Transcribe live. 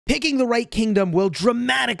Picking the right kingdom will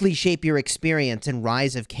dramatically shape your experience in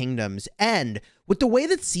Rise of Kingdoms, and with the way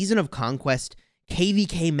that Season of Conquest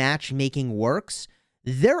KvK matchmaking works,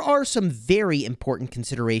 there are some very important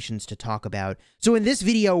considerations to talk about. So in this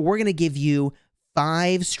video, we're going to give you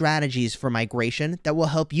 5 strategies for migration that will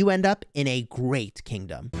help you end up in a great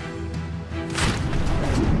kingdom.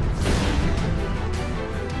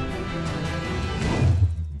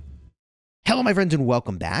 Hello, my friends, and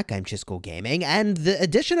welcome back. I'm Chisgule Gaming, and the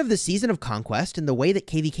addition of the Season of Conquest and the way that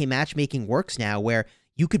KvK matchmaking works now, where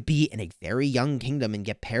you could be in a very young kingdom and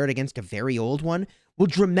get paired against a very old one, will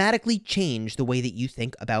dramatically change the way that you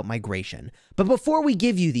think about migration. But before we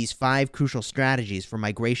give you these 5 crucial strategies for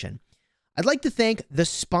migration, I'd like to thank the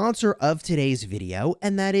sponsor of today's video,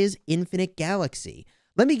 and that is Infinite Galaxy.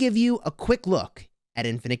 Let me give you a quick look at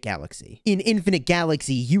Infinite Galaxy. In Infinite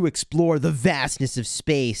Galaxy, you explore the vastness of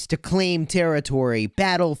space to claim territory,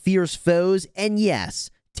 battle fierce foes, and yes,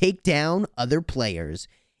 take down other players.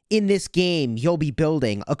 In this game, you'll be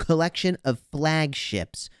building a collection of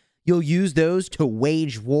flagships. You'll use those to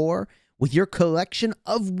wage war with your collection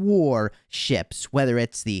of war ships, whether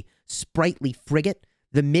it's the sprightly frigate,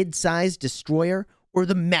 the mid-sized destroyer, or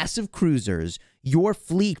the massive cruisers. Your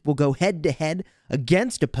fleet will go head-to-head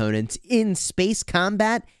against opponents in space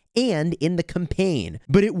combat and in the campaign.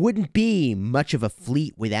 But it wouldn't be much of a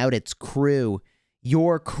fleet without its crew.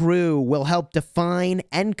 Your crew will help define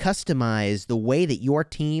and customize the way that your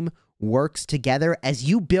team works together as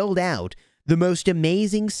you build out the most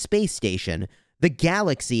amazing space station the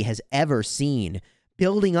galaxy has ever seen,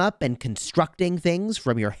 building up and constructing things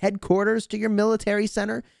from your headquarters to your military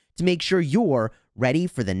center to make sure you're ready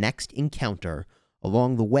for the next encounter.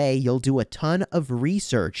 Along the way, you'll do a ton of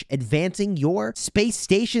research, advancing your space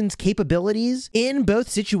station's capabilities in both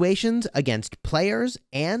situations against players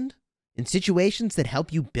and in situations that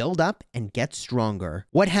help you build up and get stronger.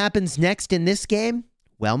 What happens next in this game?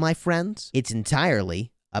 Well, my friends, it's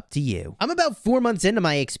entirely up to you. I'm about 4 months into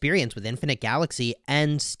my experience with Infinite Galaxy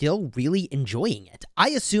and still really enjoying it. I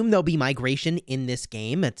assume there'll be migration in this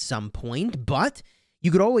game at some point, but you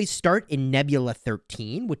could always start in Nebula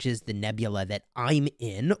 13, which is the nebula that I'm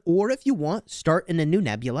in, or if you want, start in a new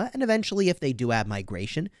nebula, and eventually, if they do have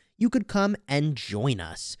migration, you could come and join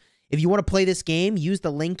us. If you want to play this game, use the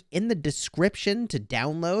link in the description to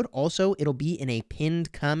download. Also, it'll be in a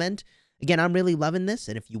pinned comment. Again, I'm really loving this,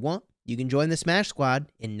 and if you want, you can join the Smash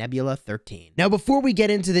Squad in Nebula 13. Now, before we get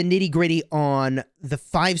into the nitty-gritty on the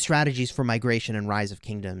 5 strategies for migration and Rise of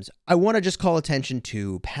Kingdoms, I want to just call attention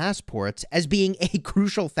to passports as being a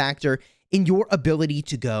crucial factor in your ability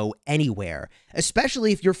to go anywhere.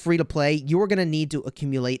 Especially if you're free to play, you're going to need to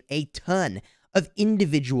accumulate a ton of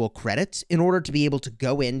individual credits in order to be able to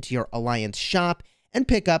go into your Alliance shop and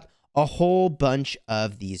pick up a whole bunch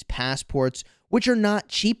of these passports, which are not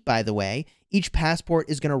cheap, by the way. Each passport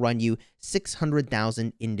is going to run you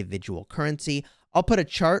 600,000 individual currency. I'll put a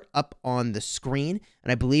chart up on the screen,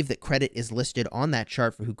 and I believe that credit is listed on that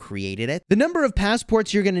chart for who created it. The number of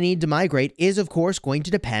passports you're going to need to migrate is, of course, going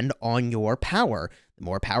to depend on your power. The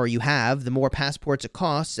more power you have, the more passports it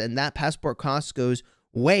costs, and that passport cost goes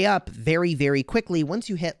way up very, very quickly once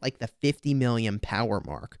you hit like the 50 million power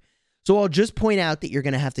mark. So I'll just point out that you're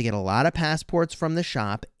going to have to get a lot of passports from the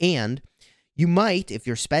shop, and you might, if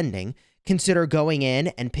you're spending, consider going in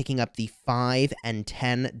and picking up the $5 and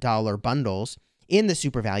 $10 bundles in the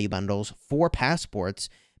super value bundles for passports,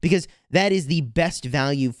 because that is the best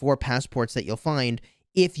value for passports that you'll find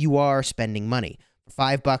if you are spending money. For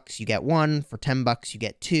 $5, you get 1. For $10, you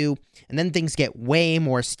get 2. And then things get way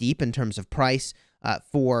more steep in terms of price.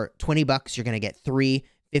 For $20, you're going to get 3.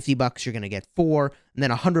 $50, you're going to get 4. And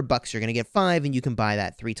then $100, you're going to get 5, and you can buy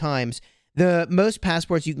that 3 times. The most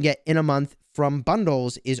passports you can get in a month from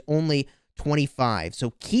bundles is only 25.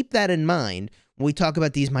 So keep that in mind when we talk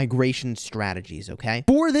about these migration strategies, okay?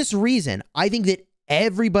 For this reason, I think that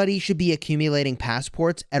everybody should be accumulating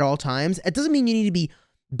passports at all times. It doesn't mean you need to be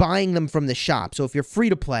buying them from the shop. So if you're free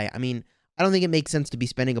to play, I mean, I don't think it makes sense to be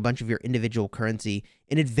spending a bunch of your individual currency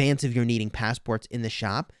in advance of your needing passports in the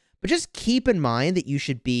shop. But just keep in mind that you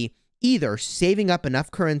should be either saving up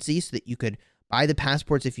enough currency so that you could buy the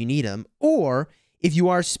passports if you need them, or if you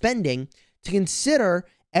are spending, to consider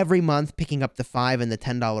every month picking up the $5 and the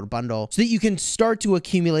 $10 bundle so that you can start to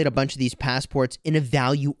accumulate a bunch of these passports in a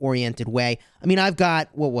value-oriented way. I mean, I've got,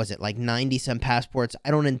 what was it, like 90-some passports. I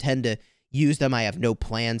don't intend to use them. I have no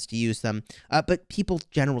plans to use them, but people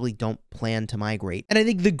generally don't plan to migrate. And I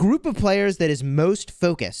think the group of players that is most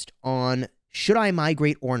focused on should I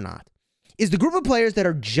migrate or not is the group of players that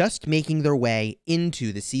are just making their way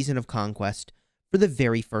into the Season of Conquest for the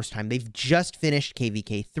very first time. They've just finished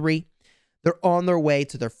KvK 3. They're on their way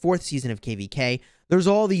to their 4th season of KVK. There's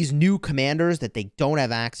all these new commanders that they don't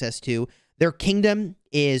have access to. Their kingdom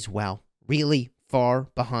is, well, really far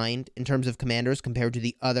behind in terms of commanders compared to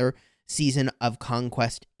the other season of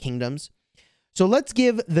Conquest kingdoms. So let's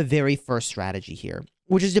give the very first strategy here,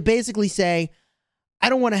 which is to basically say, I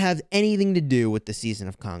don't want to have anything to do with the season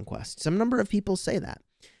of Conquest. Some number of people say that.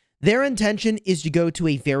 Their intention is to go to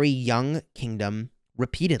a very young kingdom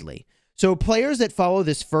repeatedly. So players that follow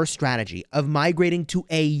this first strategy of migrating to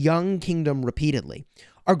a young kingdom repeatedly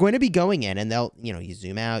are going to be going in, and they'll, you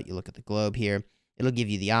zoom out, you look at the globe here, it'll give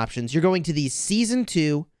you the options. You're going to these Season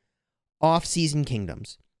 2 off-season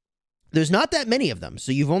kingdoms. There's not that many of them,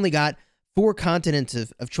 so you've only got 4 continents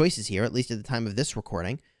of choices here, at least at the time of this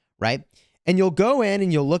recording, right? And you'll go in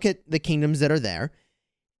and you'll look at the kingdoms that are there,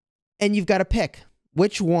 and you've got to pick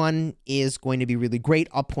which one is going to be really great.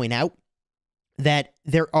 I'll point out that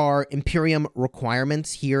there are Imperium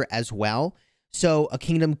requirements here as well. So a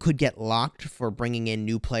kingdom could get locked for bringing in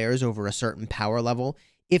new players over a certain power level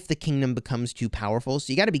if the kingdom becomes too powerful.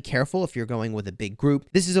 So you got to be careful if you're going with a big group.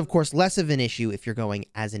 This is, of course, less of an issue if you're going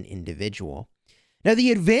as an individual. Now,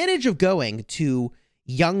 the advantage of going to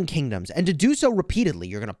young kingdoms, and to do so repeatedly,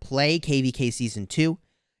 you're going to play KVK Season 2,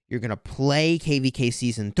 you're going to play KVK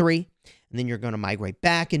Season 3, and then you're going to migrate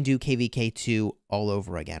back and do KVK 2 all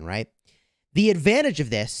over again, right? The advantage of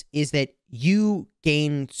this is that you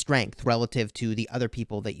gain strength relative to the other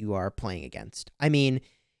people that you are playing against. I mean,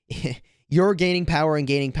 you're gaining power and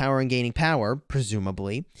gaining power and gaining power,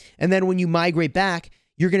 presumably, and then when you migrate back,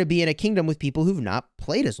 you're going to be in a kingdom with people who've not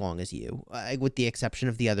played as long as you, with the exception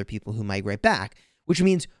of the other people who migrate back, which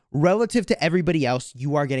means relative to everybody else,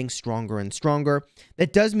 you are getting stronger and stronger.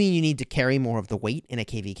 That does mean you need to carry more of the weight in a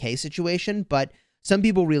KVK situation, but some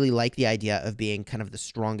people really like the idea of being kind of the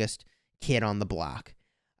strongest kid on the block.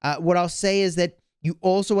 What I'll say is that you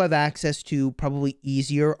also have access to probably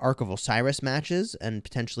easier Ark of Osiris matches and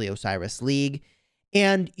potentially Osiris League,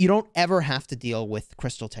 and you don't ever have to deal with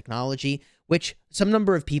crystal technology, which some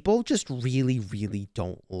number of people just really, really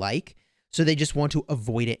don't like, so they just want to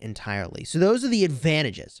avoid it entirely. So those are the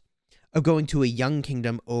advantages of going to a young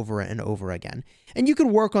kingdom over and over again. And you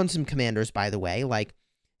can work on some commanders, by the way, like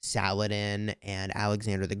Saladin and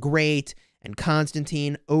Alexander the Great and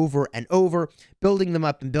Constantine over and over, building them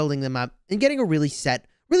up and getting a really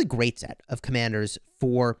great set of commanders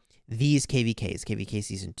for these KVKs, KVK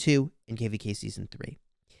Season 2 and KVK Season 3.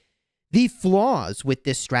 The flaws with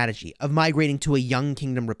this strategy of migrating to a young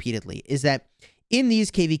kingdom repeatedly is that in these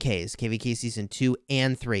KVKs, KVK Season 2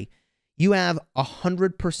 and 3, you have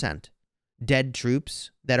 100% dead troops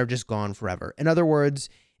that are just gone forever. In other words,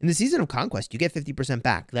 in the Season of Conquest, you get 50%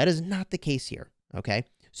 back. That is not the case here, okay?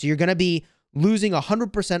 So you're going to be losing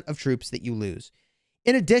 100% of troops that you lose.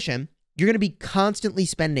 In addition, you're going to be constantly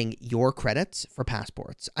spending your credits for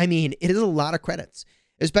passports. I mean, it is a lot of credits,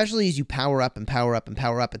 especially as you power up and power up and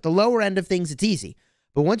power up. At the lower end of things, it's easy.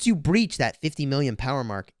 But once you breach that 50 million power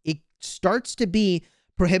mark, it starts to be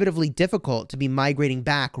prohibitively difficult to be migrating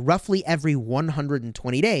back roughly every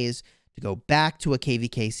 120 days to go back to a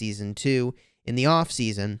KVK Season 2 in the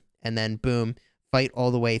off-season, and then, boom, fight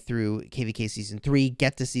all the way through KVK Season 3,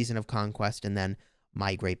 get to Season of Conquest, and then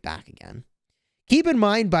migrate back again. Keep in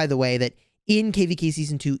mind, by the way, that in KVK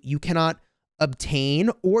Season 2, you cannot obtain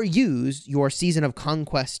or use your Season of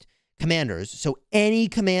Conquest commanders. So any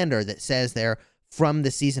commander that says they're from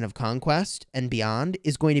the Season of Conquest and beyond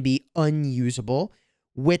is going to be unusable,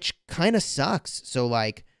 which kind of sucks. So,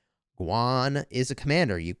 like, Guan is a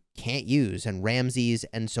commander you can't use, and Ramses,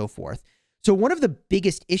 and so forth. So one of the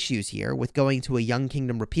biggest issues here with going to a young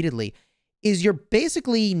kingdom repeatedly is you're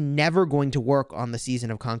basically never going to work on the Season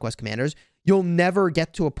of Conquest commanders. You'll never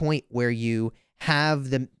get to a point where you have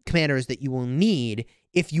the commanders that you will need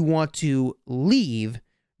if you want to leave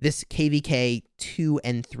this KVK 2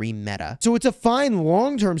 and 3 meta. So it's a fine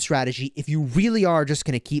long-term strategy if you really are just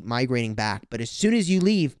going to keep migrating back. But as soon as you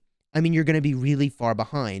leave, I mean, you're going to be really far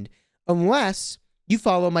behind unless you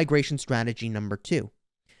follow migration strategy number 2.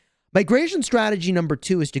 Migration strategy number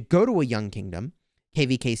 2 is to go to a young kingdom,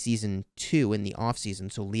 KVK Season 2 in the off-season,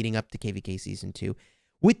 so leading up to KVK Season 2,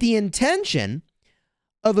 with the intention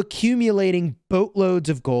of accumulating boatloads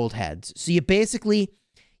of gold heads. So you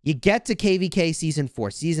get to KVK Season 4,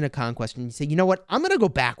 Season of Conquest, and you say, you know what, I'm going to go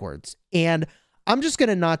backwards, and I'm just going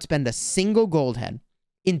to not spend a single gold head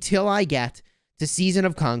until I get to Season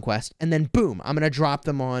of Conquest, and then boom, I'm going to drop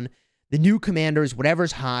them on the new commanders,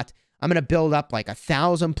 whatever's hot. I'm going to build up like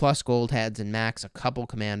 1,000+ gold heads and max a couple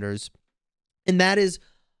commanders. And that is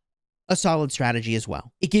a solid strategy as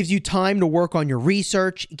well. It gives you time to work on your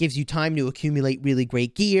research. It gives you time to accumulate really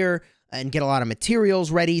great gear and get a lot of materials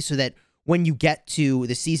ready so that when you get to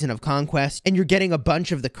the Season of Conquest and you're getting a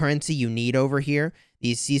bunch of the currency you need over here,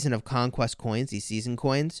 these Season of Conquest coins, these season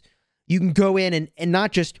coins, you can go in and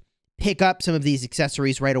not just pick up some of these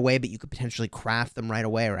accessories right away, but you could potentially craft them right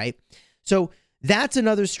away, right? So that's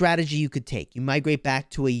another strategy you could take. You migrate back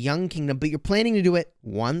to a young kingdom, but you're planning to do it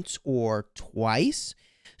once or twice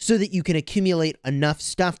so that you can accumulate enough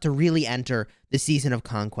stuff to really enter the Season of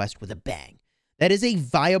Conquest with a bang. That is a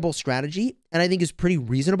viable strategy, and I think is pretty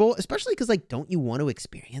reasonable, especially because, like, don't you want to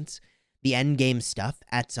experience the end game stuff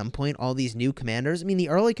at some point? All these new commanders. I mean, the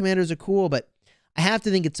early commanders are cool, but I have to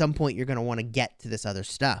think at some point you're going to want to get to this other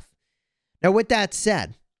stuff. Now, with that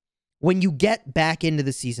said, when you get back into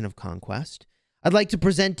the Season of Conquest, I'd like to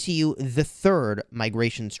present to you the third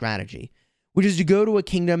migration strategy, which is to go to a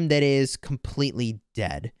kingdom that is completely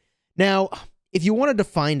dead. Now, if you wanted to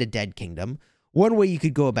find a dead kingdom, one way you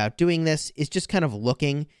could go about doing this is just kind of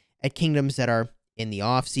looking at kingdoms that are in the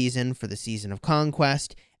off-season for the Season of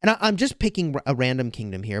Conquest. And I'm just picking a random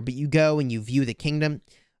kingdom here, but you go and you view the kingdom,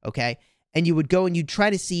 okay? And you would go and you try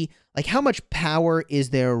to see, like, how much power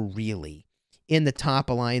is there really in the top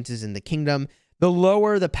alliances in the kingdom. The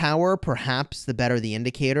lower the power, perhaps the better the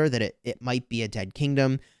indicator that it might be a dead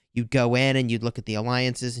kingdom. You'd go in and you'd look at the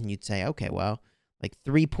alliances and you'd say, okay, well, like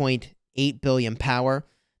 3.8 billion power,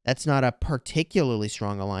 that's not a particularly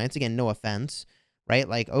strong alliance. Again, no offense, right?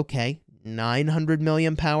 Like, okay, 900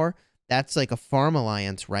 million power, that's like a farm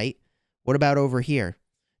alliance, right? What about over here?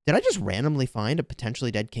 Did I just randomly find a potentially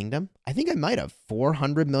dead kingdom? I think I might have.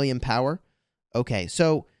 400 million power. Okay,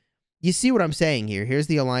 so you see what I'm saying here. Here's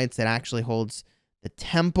the alliance that actually holds the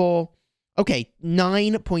temple. Okay,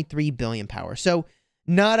 9.3 billion power. So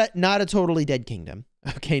not a totally dead kingdom.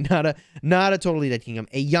 Okay, not a totally dead kingdom.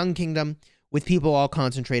 A young kingdom with people all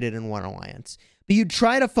concentrated in one alliance. But you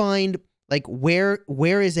try to find, like, where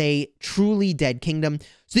is a truly dead kingdom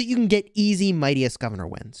so that you can get easy Mightiest Governor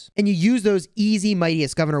wins. And you use those easy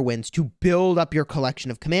Mightiest Governor wins to build up your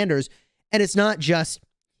collection of commanders. And it's not just,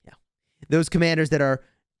 you know, those commanders that are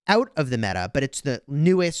out of the meta, but it's the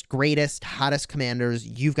newest, greatest, hottest commanders.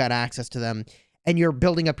 You've got access to them, and you're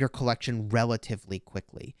building up your collection relatively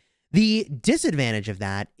quickly. The disadvantage of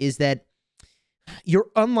that is that you're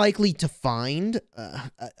unlikely to find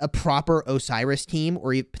a proper Osiris team,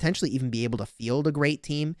 or you potentially even be able to field a great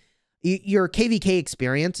team. Your KVK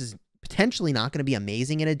experience is potentially not going to be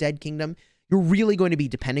amazing in a dead kingdom. You're really going to be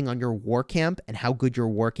depending on your war camp and how good your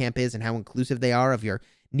war camp is and how inclusive they are of your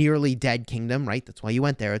nearly dead kingdom, right? That's why you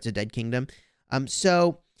went there. It's a dead kingdom.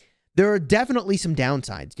 So there are definitely some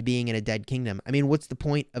downsides to being in a dead kingdom. I mean, what's the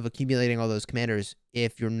point of accumulating all those commanders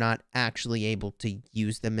if you're not actually able to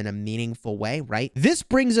use them in a meaningful way, right? This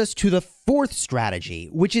brings us to the fourth strategy,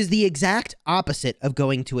 which is the exact opposite of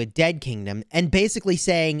going to a dead kingdom and basically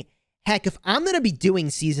saying, heck, if I'm going to be doing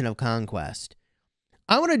Season of Conquest,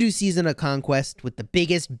 I want to do Season of Conquest with the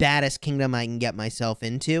biggest, baddest kingdom I can get myself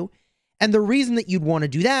into. And the reason that you'd want to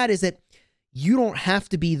do that is that you don't have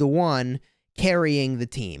to be the one carrying the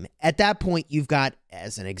team. At that point, you've got,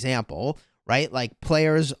 as an example, right, like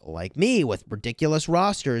players like me with ridiculous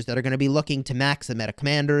rosters that are going to be looking to max the meta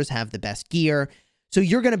commanders, have the best gear. So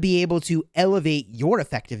you're going to be able to elevate your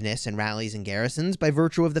effectiveness in rallies and garrisons by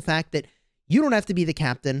virtue of the fact that you don't have to be the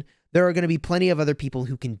captain. There are going to be plenty of other people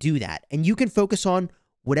who can do that. And you can focus on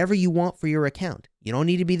whatever you want for your account. You don't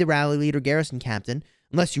need to be the rally leader, garrison captain,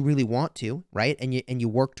 unless you really want to, right? And you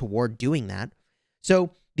work toward doing that.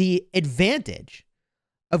 So the advantage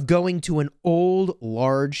of going to an old,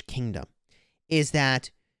 large kingdom is that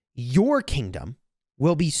your kingdom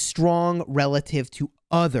will be strong relative to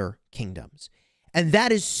other kingdoms. And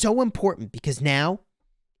that is so important because now,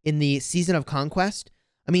 in the Season of Conquest,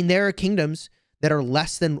 I mean, there are kingdoms that are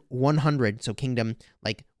less than 100, so kingdom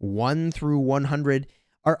like 1 through 100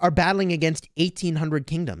 are battling against 1,800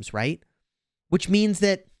 kingdoms, right? Which means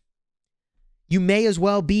that you may as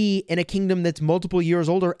well be in a kingdom that's multiple years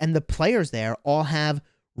older, and the players there all have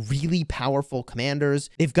really powerful commanders.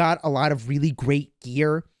 They've got a lot of really great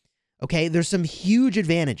gear. Okay, there's some huge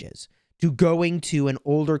advantages to going to an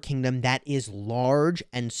older kingdom that is large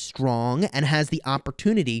and strong and has the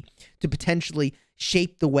opportunity to potentially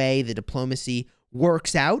shape the way the diplomacy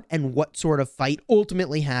works out and what sort of fight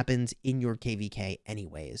ultimately happens in your KVK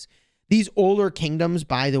anyways. These older kingdoms,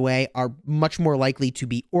 by the way, are much more likely to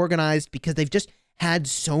be organized because they've just had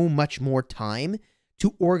so much more time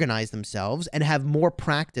to organize themselves and have more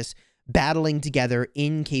practice battling together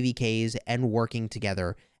in KVKs and working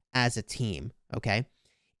together as a team, okay?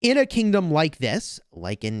 In a kingdom like this,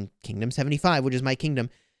 like in Kingdom 75, which is my kingdom,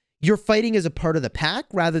 you're fighting as a part of the pack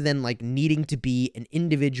rather than like needing to be an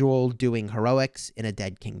individual doing heroics in a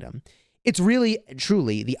dead kingdom. It's really,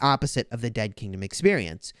 truly the opposite of the Dead Kingdom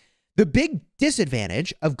experience. The big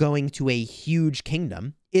disadvantage of going to a huge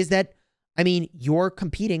kingdom is that, I mean, you're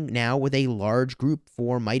competing now with a large group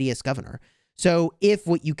for Mightiest Governor. So if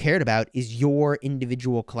what you cared about is your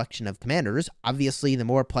individual collection of commanders, obviously the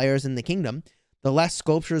more players in the kingdom, the less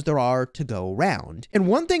sculptures there are to go around. And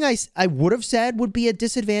one thing I would have said would be a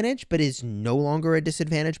disadvantage, but is no longer a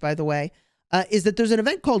disadvantage, by the way, is that there's an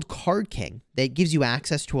event called Card King that gives you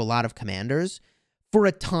access to a lot of commanders. For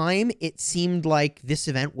a time, it seemed like this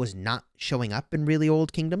event was not showing up in really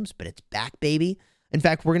old kingdoms, but it's back, baby. In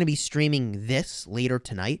fact, we're going to be streaming this later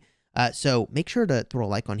tonight. So make sure to throw a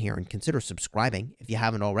like on here and consider subscribing if you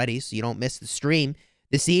haven't already so you don't miss the stream.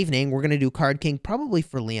 This evening, we're going to do Card King, probably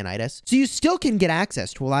for Leonidas. So you still can get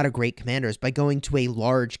access to a lot of great commanders by going to a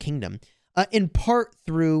large kingdom, in part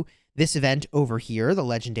through this event over here, the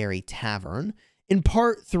Legendary Tavern, in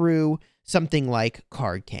part through something like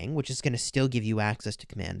Card King, which is going to still give you access to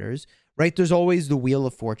commanders, right? There's always the Wheel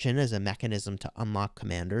of Fortune as a mechanism to unlock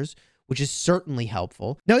commanders, which is certainly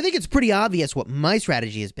helpful. Now, I think it's pretty obvious what my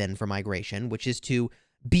strategy has been for migration, which is to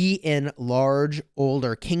be in large,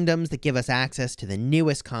 older kingdoms that give us access to the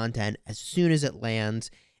newest content as soon as it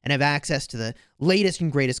lands, and have access to the latest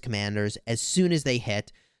and greatest commanders as soon as they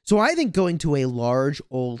hit. So I think going to a large,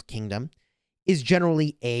 old kingdom is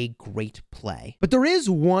generally a great play. But there is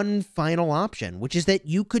one final option, which is that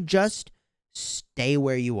you could just stay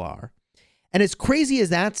where you are. And as crazy as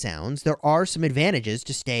that sounds, there are some advantages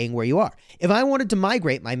to staying where you are. If I wanted to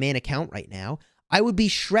migrate my main account right now, I would be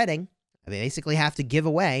shredding. I basically have to give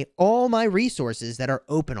away all my resources that are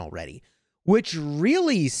open already, which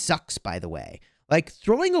really sucks, by the way. Like,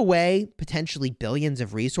 throwing away potentially billions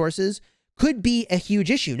of resources could be a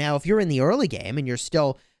huge issue. Now, if you're in the early game and you're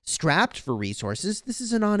still strapped for resources, this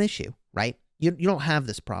is a non-issue, right? You don't have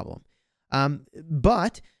this problem.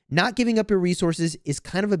 But not giving up your resources is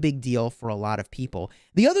kind of a big deal for a lot of people.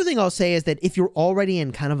 The other thing I'll say is that if you're already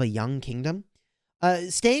in kind of a young kingdom,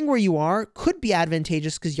 staying where you are could be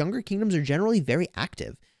advantageous because younger kingdoms are generally very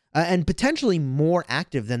active and potentially more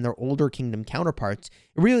active than their older kingdom counterparts.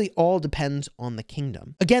 It really all depends on the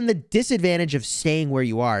kingdom. Again, the disadvantage of staying where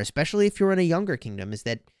you are, especially if you're in a younger kingdom, is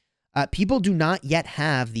that people do not yet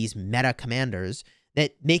have these meta commanders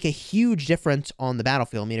that make a huge difference on the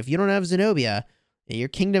battlefield. I mean, if you don't have Zenobia, your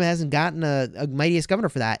kingdom hasn't gotten a Mightiest Governor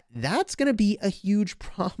for that, that's going to be a huge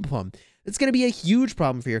problem. It's going to be a huge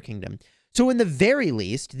problem for your kingdom. So in the very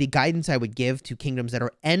least, the guidance I would give to kingdoms that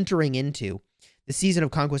are entering into the Season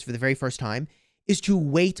of Conquest for the very first time is to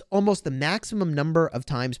wait almost the maximum number of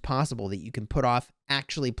times possible that you can put off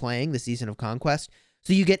actually playing the Season of Conquest,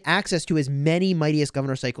 so you get access to as many Mightiest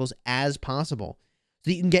Governor cycles as possible,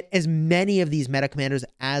 so you can get as many of these meta commanders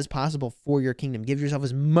as possible for your kingdom. Give yourself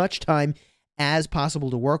as much time as possible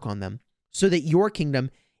to work on them so that your kingdom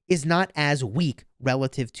is not as weak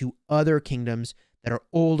relative to other kingdoms that are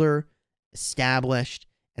older, established,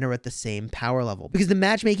 and are at the same power level. Because the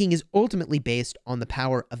matchmaking is ultimately based on the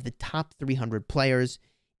power of the top 300 players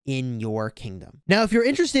in your kingdom. Now, if you're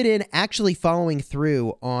interested in actually following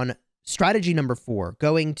through on strategy number 4,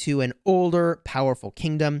 going to an older, powerful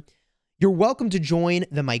kingdom, you're welcome to join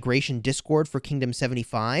the Migration Discord for Kingdom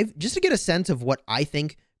 75, just to get a sense of what I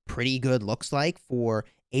think pretty good looks like for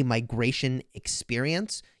a migration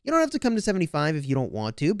experience. You don't have to come to 75 if you don't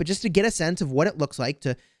want to, but just to get a sense of what it looks like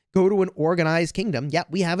to go to an organized kingdom. Yeah,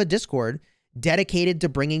 we have a Discord dedicated to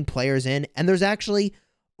bringing players in, and there's actually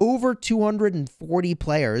over 240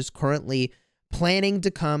 players currently planning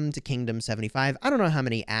to come to Kingdom 75. I don't know how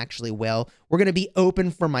many actually will. We're going to be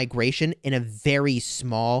open for migration in a very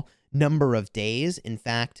small number of days. In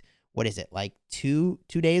fact, what is it, like two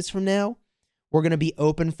days from now? We're going to be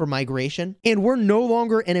open for migration, and we're no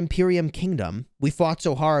longer an Imperium kingdom. We fought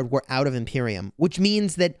so hard, we're out of Imperium, which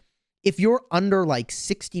means that if you're under like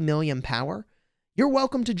 60 million power, you're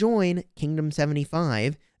welcome to join Kingdom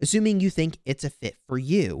 75, assuming you think it's a fit for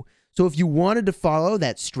you. So if you wanted to follow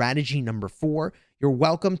that strategy number 4, you're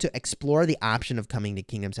welcome to explore the option of coming to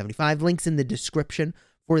Kingdom 75. Links in the description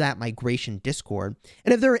for that migration Discord.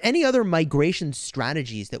 And if there are any other migration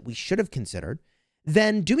strategies that we should have considered,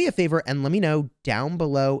 then do me a favor and let me know down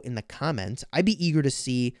below in the comments. I'd be eager to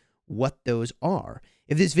see what those are.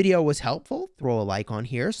 If this video was helpful, throw a like on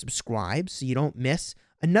here, subscribe so you don't miss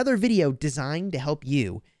another video designed to help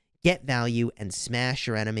you get value and smash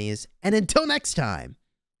your enemies. And until next time,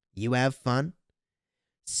 you have fun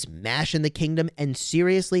smashing the kingdom. And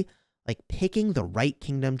seriously, like, picking the right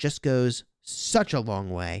kingdom just goes such a long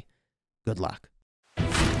way. Good luck.